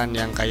sindiran,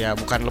 yang kayak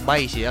bukan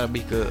lebay sih ya,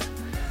 lebih ke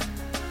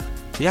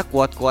ya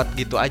kuat-kuat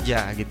gitu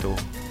aja gitu,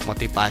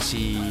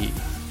 motivasi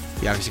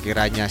yang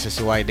sekiranya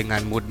sesuai dengan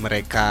mood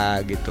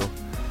mereka gitu.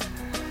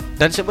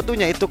 Dan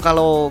sebetulnya itu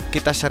kalau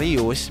kita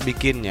serius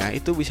bikinnya,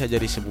 itu bisa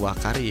jadi sebuah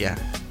karya.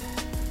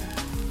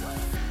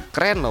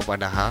 Keren loh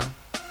padahal.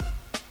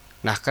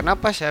 Nah,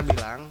 kenapa saya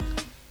bilang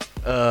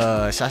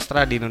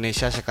sastra di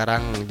Indonesia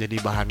sekarang jadi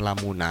bahan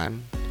lamunan,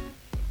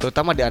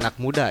 terutama di anak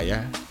muda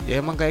ya. Ya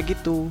emang kayak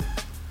gitu.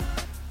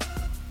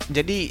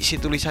 Jadi si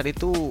tulisan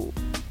itu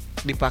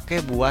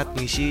dipakai buat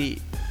ngisi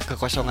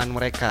kekosongan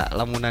mereka,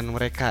 lamunan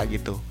mereka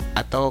gitu,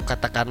 atau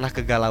katakanlah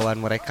kegalauan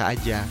mereka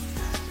aja.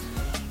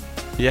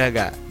 Ya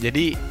gak?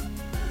 Jadi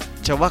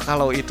coba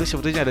kalau itu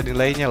sebetulnya ada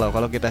nilainya loh,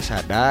 kalau kita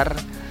sadar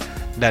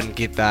dan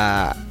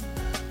kita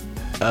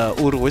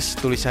urus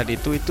tulisan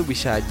itu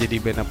bisa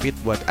jadi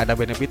ada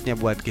benefitnya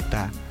buat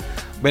kita.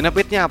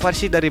 Benefitnya apa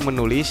sih dari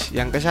menulis?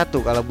 Yang ke satu,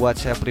 kalau buat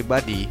saya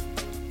pribadi,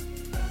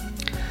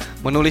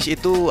 menulis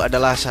itu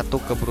adalah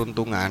satu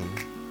keberuntungan.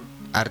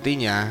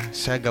 Artinya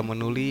saya gak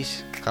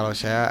menulis kalau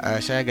saya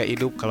gak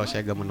hidup kalau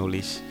saya gak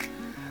menulis.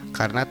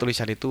 Karena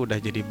tulisan itu udah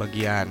jadi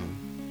bagian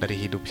dari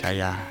hidup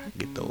saya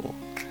gitu.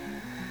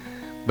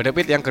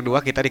 Benefit yang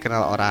kedua, kita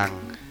dikenal orang.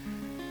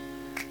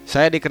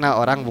 Saya dikenal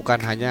orang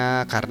bukan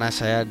hanya karena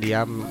saya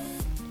diam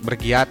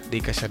bergiat di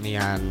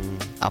kesenian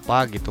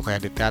apa gitu,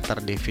 kayak di teater,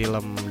 di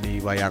film,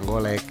 di wayang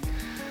golek.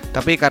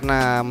 Tapi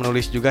karena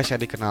menulis juga saya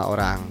dikenal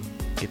orang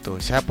gitu.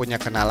 Saya punya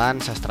kenalan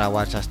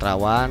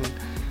sastrawan.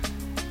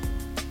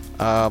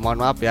 Mohon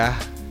maaf ya,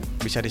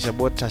 bisa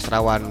disebut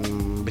sastrawan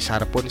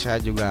besar pun saya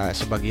juga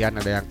sebagian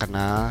ada yang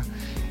kenal.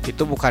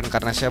 Itu bukan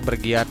karena saya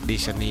bergiat di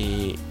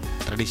seni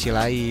tradisi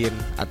lain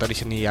atau di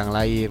seni yang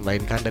lain,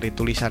 melainkan dari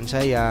tulisan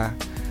saya.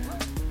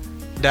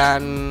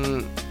 Dan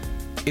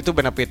itu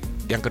benefit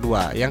yang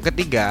kedua. Yang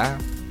ketiga,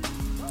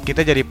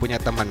 kita jadi punya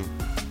teman.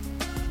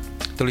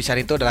 Tulisan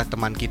itu adalah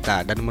teman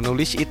kita, dan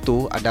menulis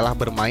itu adalah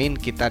bermain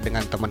kita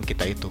dengan teman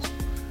kita itu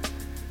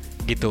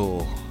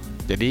gitu.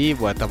 Jadi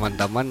buat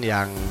teman-teman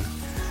yang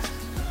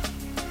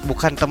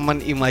bukan teman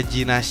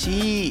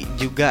imajinasi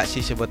juga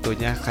sih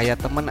sebetulnya,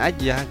 kayak teman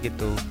aja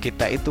gitu,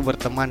 kita itu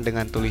berteman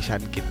dengan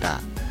tulisan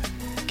kita.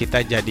 Kita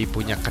jadi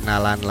punya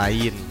kenalan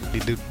lain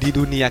di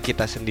dunia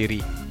kita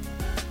sendiri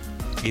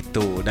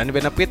gitu. Dan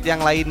benefit yang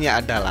lainnya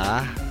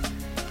adalah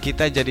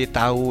kita jadi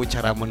tahu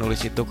cara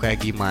menulis itu kayak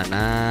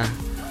gimana.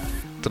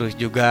 Terus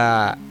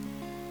juga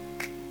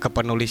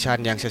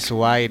kepenulisan yang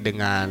sesuai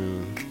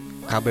dengan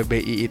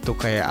KBBI itu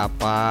kayak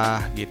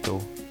apa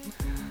gitu.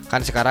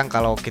 Kan sekarang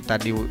kalau kita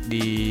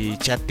di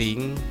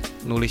chatting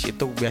nulis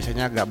itu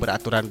biasanya agak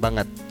beraturan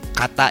banget.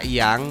 Kata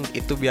yang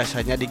itu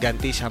biasanya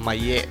diganti sama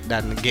Y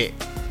dan G,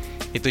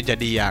 itu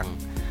jadi yang.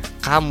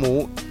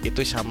 Kamu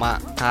itu sama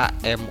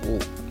KMU,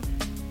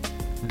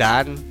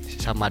 dan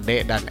sama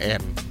D dan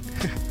N.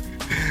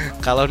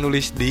 Kalau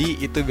nulis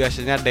di itu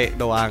biasanya D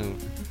doang.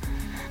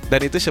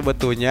 Dan itu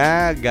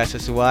sebetulnya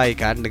gak sesuai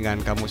kan dengan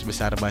Kamus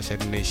Besar Bahasa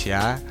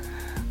Indonesia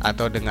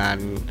atau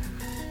dengan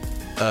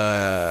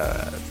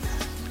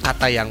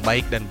kata yang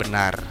baik dan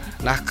benar.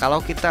 Nah, kalau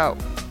kita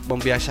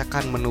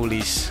membiasakan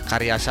menulis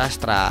karya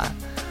sastra,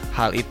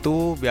 hal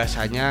itu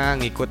biasanya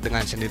ngikut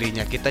dengan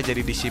sendirinya. Kita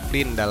jadi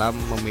disiplin dalam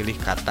memilih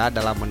kata,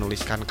 dalam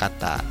menuliskan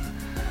kata.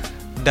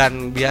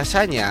 Dan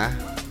biasanya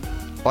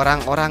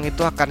orang-orang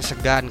itu akan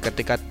segan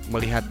ketika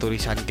melihat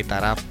tulisan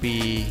kita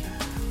rapi,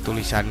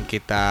 tulisan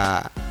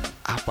kita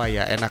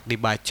enak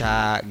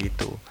dibaca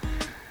gitu.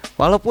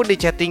 Walaupun di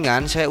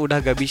chattingan saya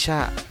udah gak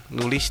bisa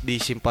nulis di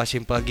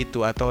simpel-simpel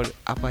gitu, atau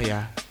apa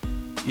ya,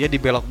 ya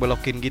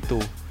dibelok-belokin gitu.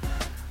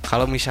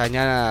 Kalau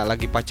misalnya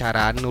lagi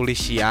pacaran nulis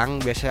siang,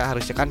 biasanya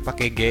harusnya kan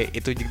pakai G,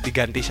 itu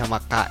diganti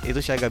sama K.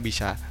 Itu saya gak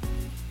bisa.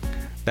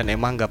 Dan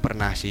emang gak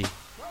pernah sih.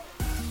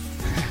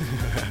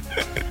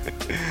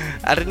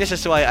 Artinya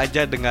sesuai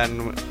aja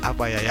dengan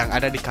apa ya yang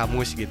ada di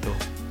kamus gitu.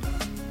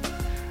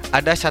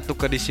 Ada satu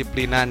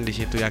kedisiplinan di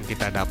situ yang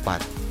kita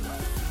dapat.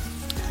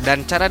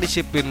 Dan cara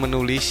disiplin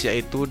menulis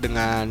yaitu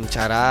dengan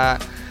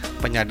cara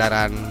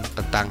penyadaran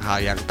tentang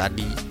hal yang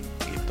tadi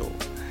gitu.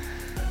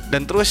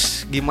 Dan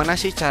terus gimana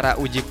sih cara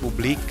uji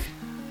publik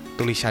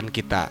tulisan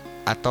kita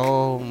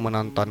atau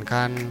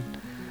menontonkan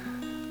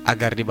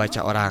agar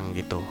dibaca orang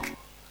gitu.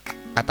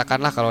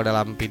 Katakanlah kalau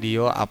dalam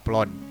video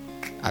upload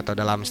atau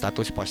dalam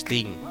status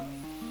posting.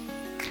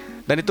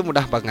 Dan itu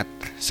mudah banget.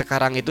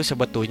 Sekarang itu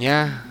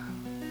sebetulnya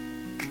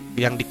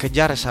yang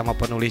dikejar sama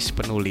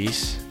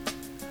penulis-penulis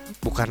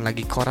bukan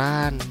lagi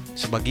koran,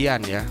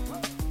 sebagian ya.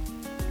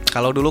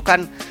 Kalau dulu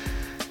kan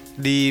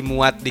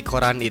dimuat di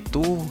koran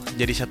itu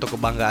jadi satu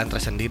kebanggaan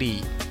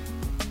tersendiri.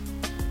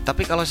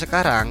 Tapi kalau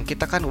sekarang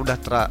kita kan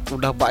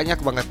udah banyak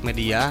banget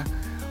media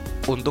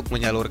untuk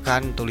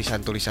menyalurkan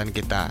tulisan-tulisan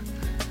kita.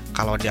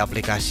 Kalau di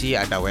aplikasi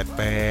ada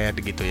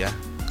Wattpad gitu ya.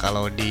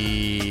 Kalau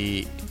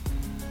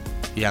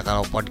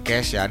kalau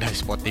podcast ya ada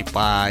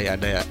Spotify,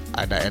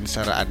 ada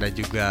Anchor, ada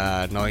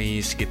juga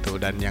Noise gitu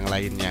dan yang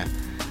lainnya.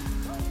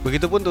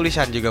 Begitupun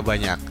tulisan juga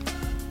banyak.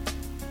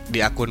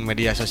 Di akun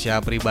media sosial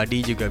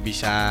pribadi juga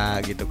bisa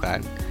gitu kan.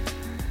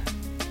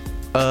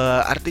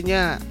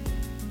 Artinya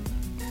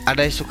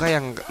ada yang suka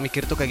yang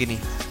mikir tuh kayak gini.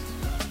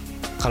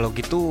 Kalau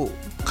gitu,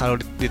 kalau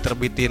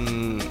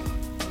diterbitin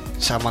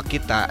sama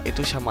kita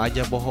itu sama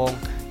aja bohong.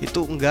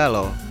 Itu enggak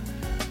loh.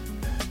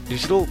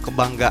 Justru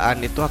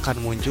kebanggaan itu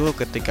akan muncul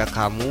ketika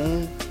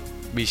kamu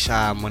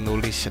bisa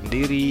menulis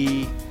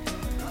sendiri,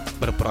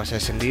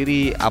 berproses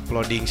sendiri,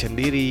 uploading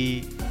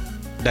sendiri.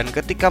 Dan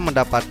ketika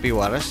mendapat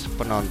viewers,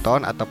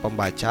 penonton atau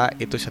pembaca,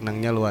 itu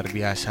senangnya luar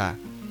biasa.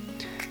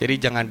 Jadi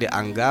jangan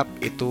dianggap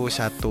itu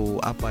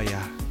satu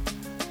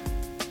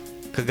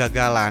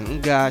kegagalan.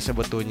 Enggak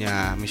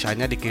sebetulnya.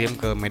 Misalnya dikirim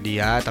ke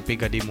media tapi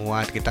gak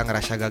dimuat, kita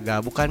ngerasa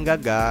gagal. Bukan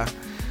gagal,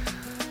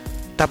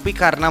 tapi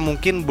karena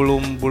mungkin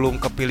belum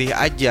kepilih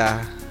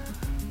aja.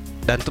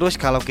 Dan terus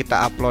kalau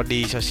kita upload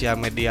di sosial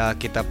media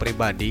kita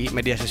pribadi,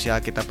 media sosial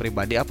kita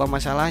pribadi, apa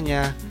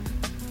masalahnya?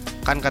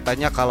 Kan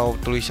katanya kalau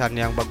tulisan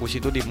yang bagus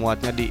itu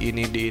dimuatnya di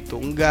ini di itu.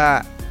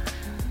 Enggak.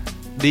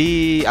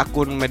 Di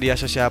akun media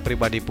sosial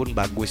pribadi pun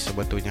bagus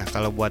sebetulnya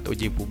kalau buat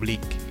uji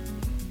publik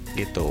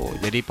gitu.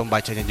 Jadi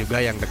pembacanya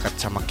juga yang dekat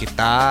sama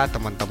kita,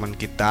 teman-teman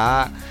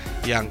kita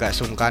yang gak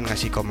sungkan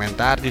ngasih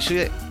komentar.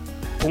 Justru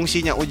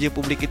fungsinya uji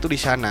publik itu di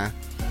sana.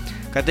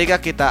 Ketika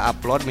kita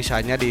upload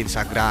misalnya di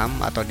Instagram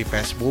atau di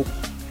Facebook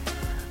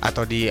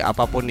atau di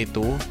apapun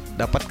itu,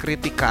 dapat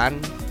kritikan,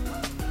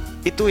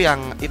 itu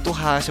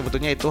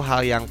sebetulnya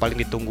hal yang paling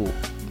ditunggu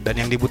dan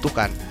yang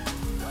dibutuhkan.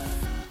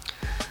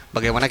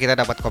 Bagaimana kita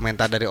dapat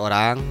komentar dari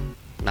orang?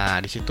 Nah,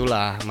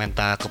 disitulah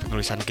mental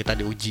kepenulisan kita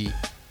diuji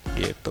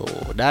gitu.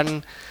 Dan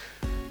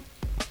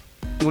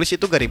nulis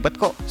itu gak ribet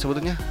kok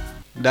sebetulnya,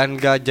 dan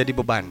gak jadi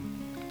beban,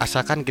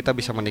 asalkan kita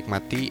bisa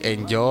menikmati,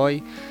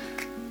 enjoy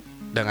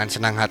dengan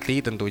senang hati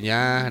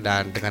tentunya,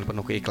 dan dengan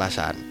penuh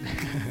keikhlasan.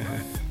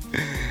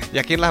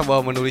 Yakinlah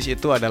bahwa menulis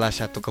itu adalah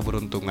satu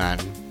keberuntungan.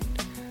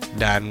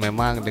 Dan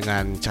memang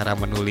dengan cara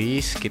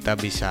menulis kita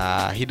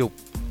bisa hidup.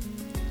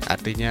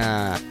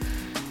 Artinya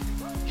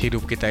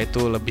hidup kita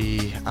itu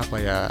lebih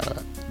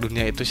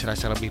dunia itu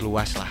serasa lebih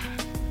luas lah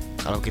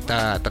kalau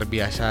kita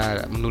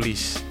terbiasa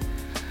menulis.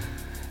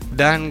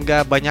 Dan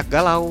gak banyak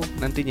galau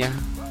nantinya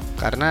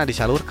karena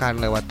disalurkan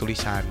lewat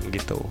tulisan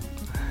gitu.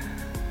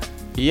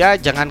 Iya,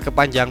 jangan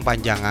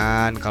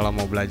kepanjang-panjangan. Kalau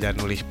mau belajar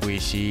nulis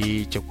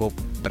puisi cukup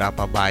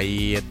berapa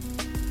bait,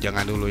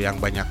 jangan dulu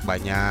yang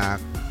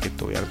banyak-banyak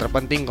gitu. Yang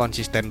terpenting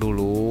konsisten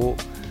dulu,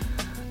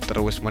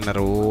 terus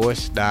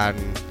menerus. Dan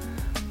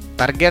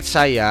target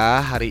saya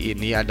hari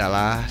ini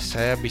adalah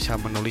saya bisa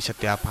menulis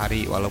setiap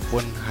hari,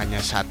 walaupun hanya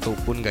satu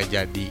pun gak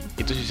jadi.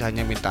 Itu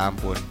susahnya minta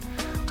ampun,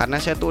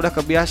 karena saya tuh udah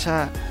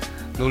kebiasa.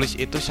 Nulis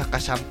itu saka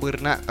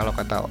sampurna kalau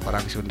kata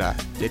orang Sunda.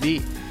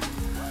 Jadi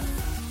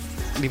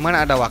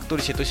dimana ada waktu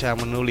di situ saya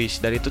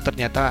menulis. Dan itu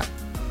ternyata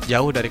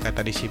jauh dari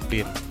kata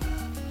disiplin.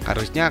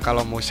 Harusnya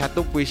kalau mau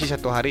satu puisi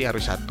satu hari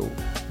harus satu,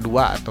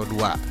 dua atau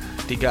dua,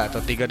 tiga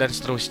atau tiga, dan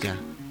seterusnya.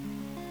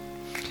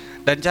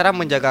 Dan cara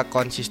menjaga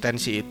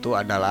konsistensi itu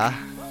adalah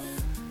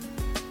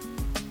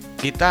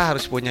kita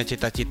harus punya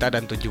cita-cita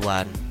dan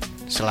tujuan.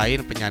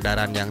 Selain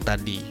penyadaran yang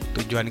tadi,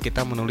 tujuan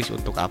kita menulis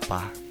untuk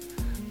apa?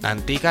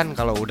 Nanti kan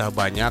kalau udah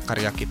banyak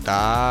karya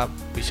kita,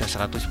 bisa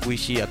 100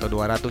 puisi atau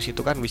 200,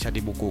 itu kan bisa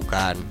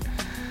dibukukan.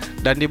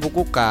 Dan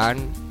dibukukan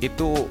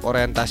itu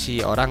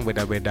orientasi orang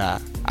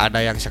beda-beda.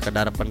 Ada yang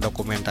sekedar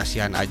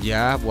pendokumentasian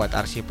aja buat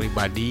arsip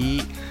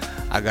pribadi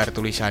agar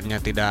tulisannya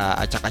tidak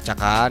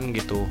acak-acakan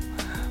gitu.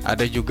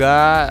 Ada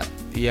juga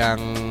yang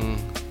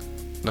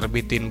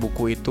nerbitin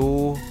buku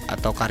itu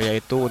atau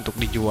karya itu untuk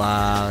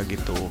dijual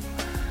gitu.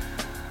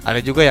 Ada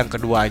juga yang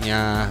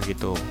keduanya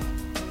gitu.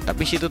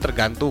 Tapi situ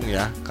tergantung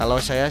ya. Kalau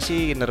saya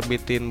sih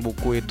nerbitin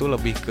buku itu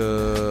lebih ke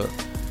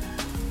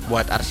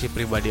buat arsip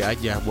pribadi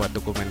aja, buat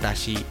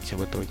dokumentasi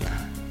sebetulnya,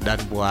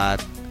 dan buat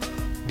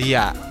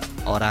dia,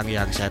 orang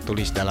yang saya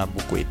tulis dalam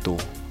buku itu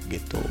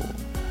gitu.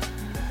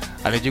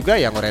 Ada juga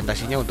yang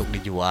orientasinya untuk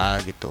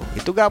dijual gitu.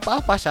 Itu gak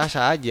apa-apa,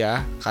 sah-sah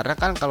aja. Karena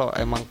kan kalau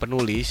emang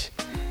penulis,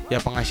 ya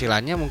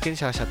penghasilannya mungkin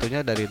salah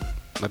satunya dari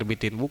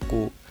nerbitin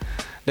buku.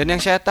 Dan yang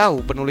saya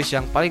tahu penulis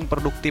yang paling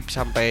produktif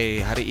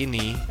sampai hari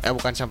ini,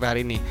 bukan sampai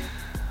hari ini,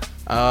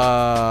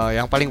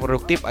 yang paling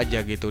produktif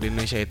aja gitu di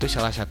Indonesia itu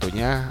salah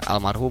satunya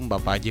almarhum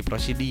Bapak Haji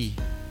Prosidi.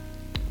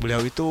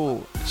 Beliau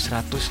itu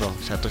 100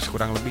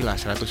 kurang lebih lah,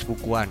 100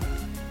 bukuan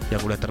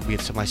yang udah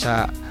terbit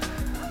semasa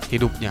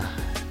hidupnya.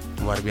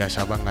 Luar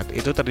biasa banget.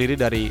 Itu terdiri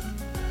dari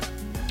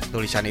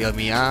tulisan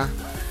ilmiah,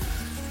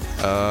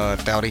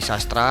 teori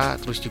sastra,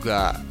 terus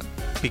juga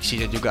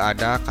fiksinya juga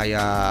ada,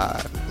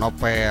 kayak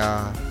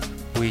novel,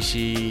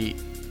 puisi,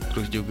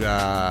 terus juga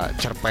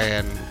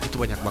cerpen. Itu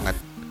banyak banget,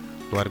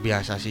 luar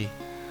biasa sih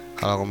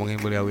kalau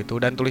ngomongin beliau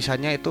itu. Dan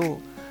tulisannya itu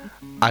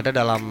ada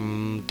dalam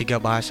 3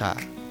 bahasa,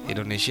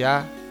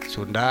 Indonesia,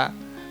 Sunda,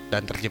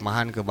 dan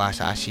terjemahan ke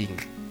bahasa asing.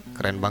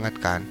 Keren banget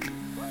kan.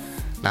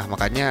 Nah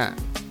makanya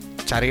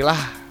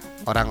carilah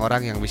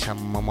orang-orang yang bisa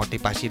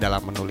memotivasi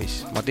dalam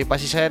menulis.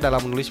 Motivasi saya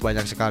dalam menulis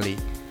banyak sekali.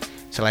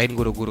 Selain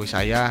guru-guru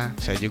saya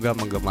juga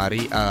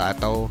menggemari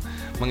atau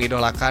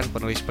mengidolakan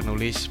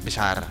penulis-penulis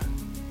besar.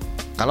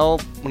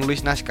 Kalau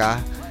menulis naskah,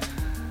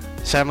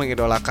 saya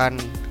mengidolakan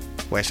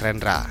W.S.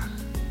 Rendra.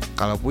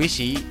 Kalau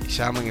puisi,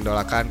 saya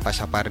mengidolakan Pak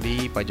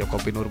Sapardi, Pak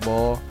Joko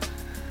Pinurbo.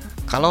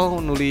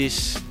 Kalau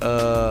nulis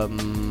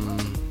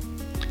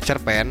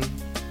cerpen,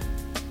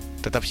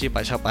 tetap sih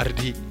Pak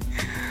Sapardi.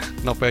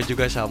 Novel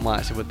juga sama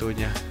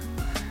sebetulnya.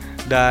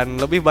 Dan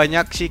lebih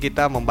banyak sih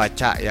kita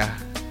membaca ya.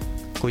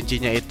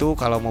 Kuncinya itu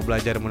kalau mau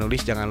belajar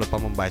menulis jangan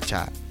lupa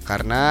membaca.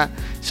 Karena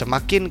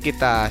semakin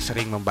kita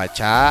sering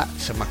membaca,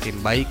 semakin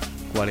baik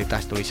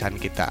kualitas tulisan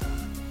kita.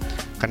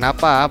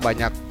 Kenapa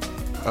banyak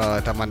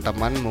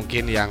teman-teman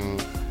mungkin yang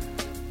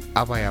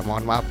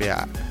mohon maaf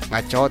ya,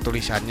 ngaco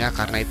tulisannya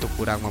karena itu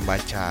kurang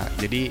membaca.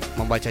 Jadi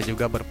membaca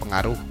juga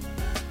berpengaruh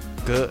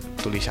ke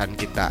tulisan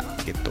kita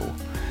gitu.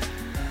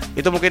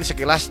 Itu mungkin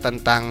sekilas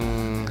tentang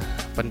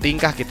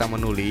pentingkah kita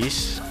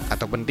menulis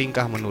atau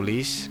pentingkah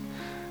menulis,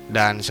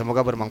 dan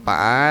semoga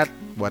bermanfaat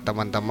buat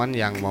teman-teman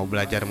yang mau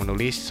belajar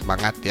menulis.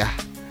 Semangat ya.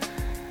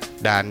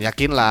 Dan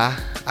yakinlah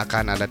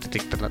akan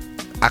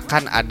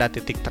ada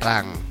titik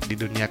terang di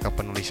dunia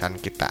kepenulisan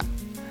kita.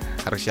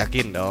 Harus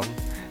yakin dong,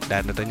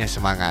 dan tentunya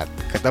semangat.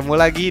 Ketemu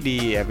lagi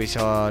di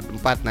episode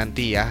 4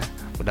 nanti ya.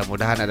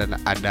 Mudah-mudahan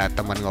ada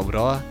teman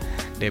ngobrol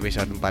di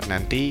episode 4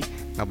 nanti.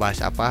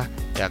 Ngebahas apa?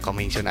 Ya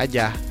coming soon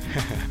aja.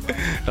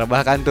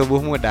 Rebahkan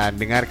tubuhmu dan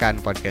dengarkan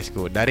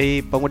podcastku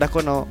dari Pemuda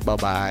Kuno.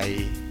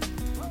 Bye-bye.